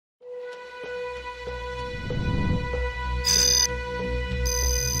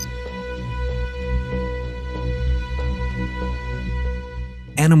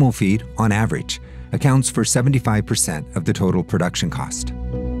Animal feed, on average, accounts for 75% of the total production cost.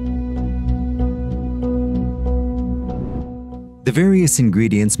 The various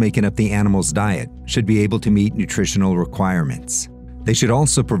ingredients making up the animal's diet should be able to meet nutritional requirements. They should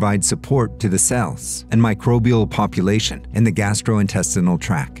also provide support to the cells and microbial population in the gastrointestinal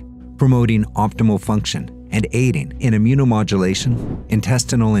tract, promoting optimal function and aiding in immunomodulation,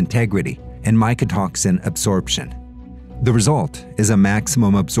 intestinal integrity, and mycotoxin absorption. The result is a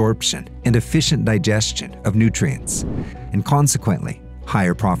maximum absorption and efficient digestion of nutrients, and consequently,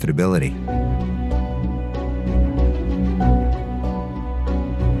 higher profitability.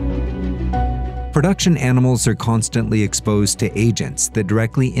 Production animals are constantly exposed to agents that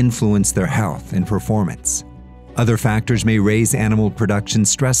directly influence their health and performance. Other factors may raise animal production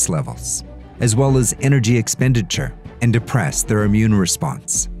stress levels, as well as energy expenditure, and depress their immune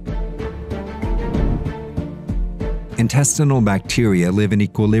response. Intestinal bacteria live in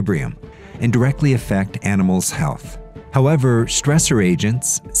equilibrium and directly affect animals' health. However, stressor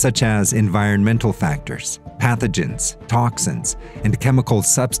agents, such as environmental factors, pathogens, toxins, and chemical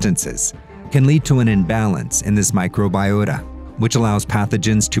substances, can lead to an imbalance in this microbiota, which allows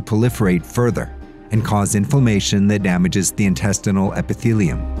pathogens to proliferate further and cause inflammation that damages the intestinal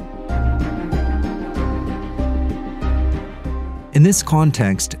epithelium. In this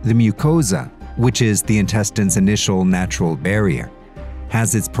context, the mucosa, which is the intestine's initial natural barrier,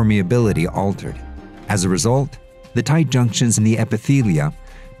 has its permeability altered. As a result, the tight junctions in the epithelia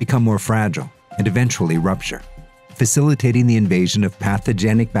become more fragile and eventually rupture, facilitating the invasion of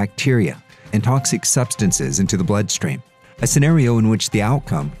pathogenic bacteria and toxic substances into the bloodstream, a scenario in which the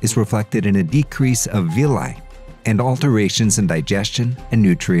outcome is reflected in a decrease of villi and alterations in digestion and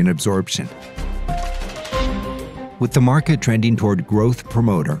nutrient absorption. With the market trending toward growth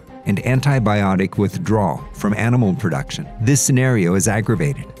promoter and antibiotic withdrawal from animal production, this scenario is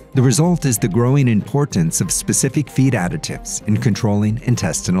aggravated. The result is the growing importance of specific feed additives in controlling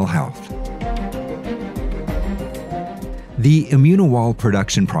intestinal health. The ImmunoWall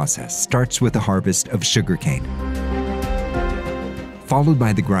production process starts with the harvest of sugarcane, followed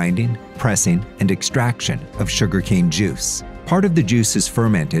by the grinding, pressing, and extraction of sugarcane juice. Part of the juice is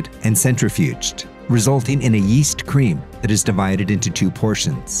fermented and centrifuged, resulting in a yeast cream that is divided into two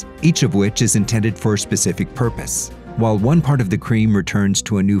portions, each of which is intended for a specific purpose. While one part of the cream returns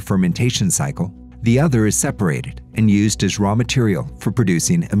to a new fermentation cycle, the other is separated and used as raw material for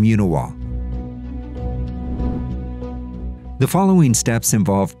producing ImmunoWall. The following steps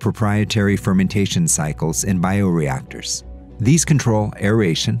involve proprietary fermentation cycles in bioreactors. These control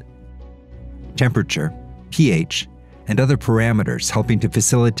aeration, temperature, pH, and other parameters, helping to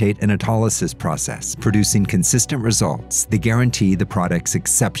facilitate an autolysis process, producing consistent results that guarantee the product's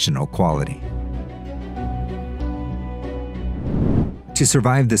exceptional quality. To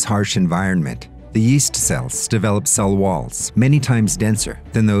survive this harsh environment, the yeast cells develop cell walls many times denser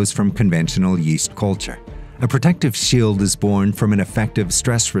than those from conventional yeast culture. A protective shield is born from an effective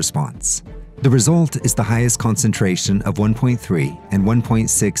stress response. The result is the highest concentration of 1.3 and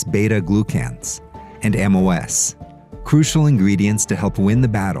 1.6 beta-glucans and MOS, crucial ingredients to help win the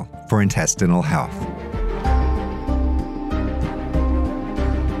battle for intestinal health.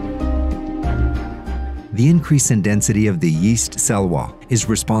 The increase in density of the yeast cell wall is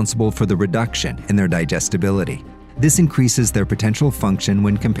responsible for the reduction in their digestibility. This increases their potential function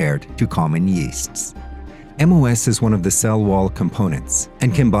when compared to common yeasts. MOS is one of the cell wall components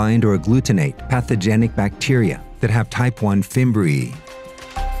and can bind or agglutinate pathogenic bacteria that have type 1 fimbriae.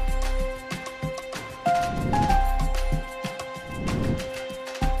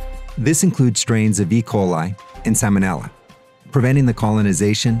 This includes strains of E. coli and Salmonella, preventing the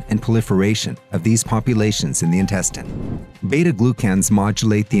colonization and proliferation of these populations in the intestine. Beta-glucans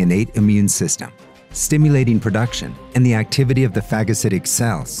modulate the innate immune system, stimulating production and the activity of the phagocytic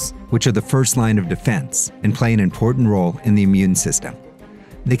cells, which are the first line of defense and play an important role in the immune system.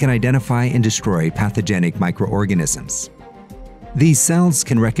 They can identify and destroy pathogenic microorganisms. These cells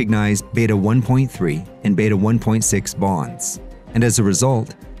can recognize beta 1.3 and beta 1.6 bonds, and as a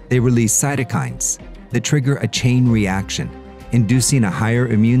result, they release cytokines that trigger a chain reaction, inducing a higher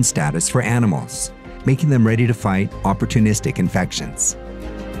immune status for animals, making them ready to fight opportunistic infections.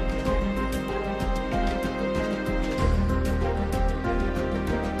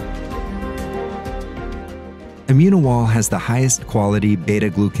 ImmunoWall has the highest quality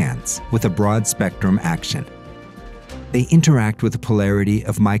beta-glucans with a broad spectrum action. They interact with the polarity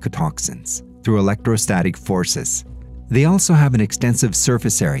of mycotoxins through electrostatic forces. They also have an extensive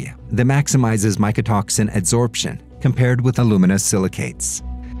surface area that maximizes mycotoxin adsorption compared with aluminous silicates.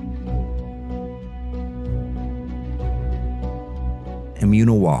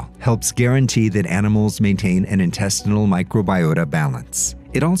 ImmunoWall helps guarantee that animals maintain an intestinal microbiota balance.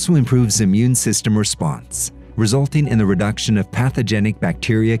 It also improves immune system response, resulting in the reduction of pathogenic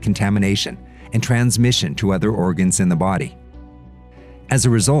bacteria contamination and transmission to other organs in the body. As a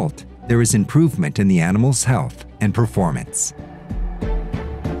result, there is improvement in the animal's health and performance.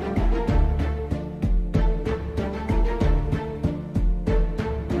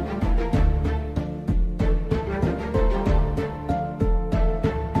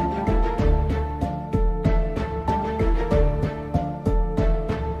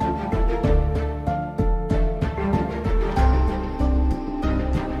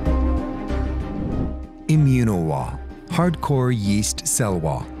 ImmunoWall, hardcore yeast cell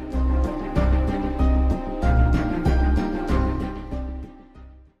wall.